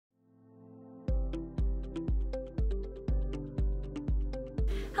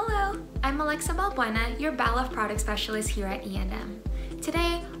Hello, I'm Alexa Balbuena, your Balluff product specialist here at EandM.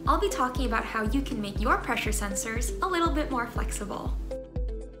 Today, I'll be talking about how you can make your pressure sensors a little bit more flexible.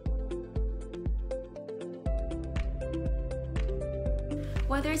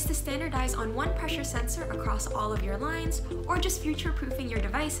 Whether it's to standardize on one pressure sensor across all of your lines, or just future-proofing your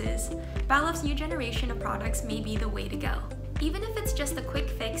devices, Balluff's new generation of products may be the way to go. Even if it's just a quick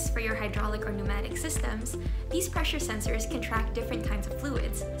fix for your hydraulic or pneumatic systems, these pressure sensors can track different kinds of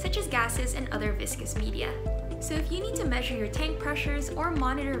fluids, such as gases and other viscous media. So if you need to measure your tank pressures or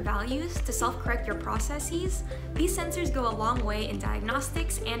monitor values to self-correct your processes, these sensors go a long way in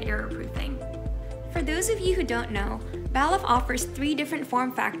diagnostics and error-proofing. For those of you who don't know, Balluff offers 3 different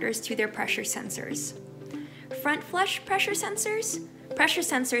form factors to their pressure sensors: front flush pressure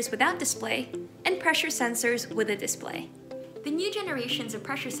sensors without display, and pressure sensors with a display. The new generations of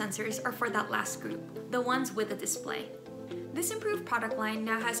pressure sensors are for that last group, the ones with a display. This improved product line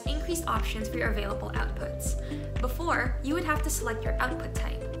now has increased options for your available outputs. Before, you would have to select your output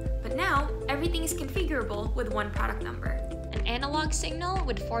type, but now everything is configurable with one product number. An analog signal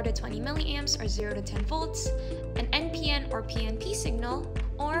with 4 to 20 milliamps or 0 to 10 volts, an NPN or PNP signal,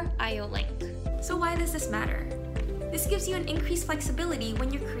 or I/O link. So why does this matter? This gives you an increased flexibility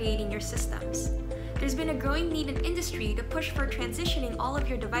when you're creating your systems. There's been a growing need in industry to push for transitioning all of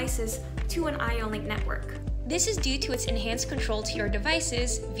your devices to an I/O link network. This is due to its enhanced control to your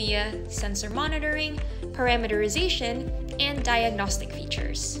devices via sensor monitoring, parameterization, and diagnostic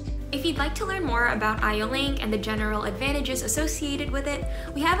features. If you'd like to learn more about I/O link and the general advantages associated with it,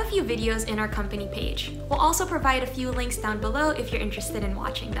 we have a few videos in our company page. We'll also provide a few links down below if you're interested in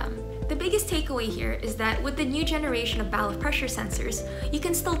watching them. The biggest takeaway here is that with the new generation of Balluff pressure sensors, you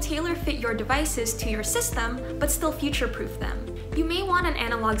can still tailor-fit your devices to your system, but still future-proof them. You may want an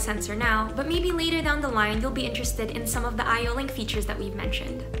analog sensor now, but maybe later down the line you'll be interested in some of the I/O link features that we've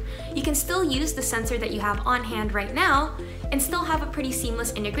mentioned. You can still use the sensor that you have on hand right now, and still have a pretty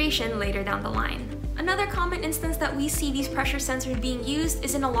seamless integration later down the line. Another common instance that we see these pressure sensors being used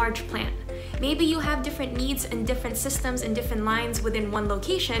is in a large plant. Maybe you have different needs and different systems and different lines within one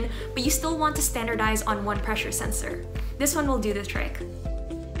location, but you still want to standardize on one pressure sensor. This one will do the trick.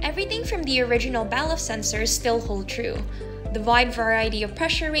 Everything from the original Balluff sensors still hold true. The wide variety of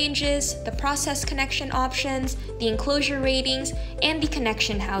pressure ranges, the process connection options, the enclosure ratings, and the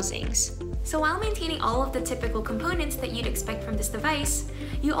connection housings. So while maintaining all of the typical components that you'd expect from this device,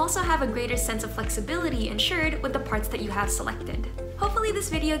 you also have a greater sense of flexibility ensured with the parts that you have selected. Hopefully this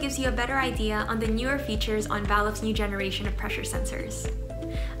video gives you a better idea on the newer features on Balluff's new generation of pressure sensors.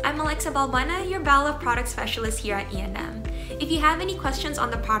 I'm Alexa Balbuena, your Balluff product specialist here at EandM. If you have any questions on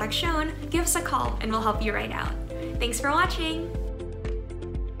the product shown, give us a call and we'll help you right out. Thanks for watching!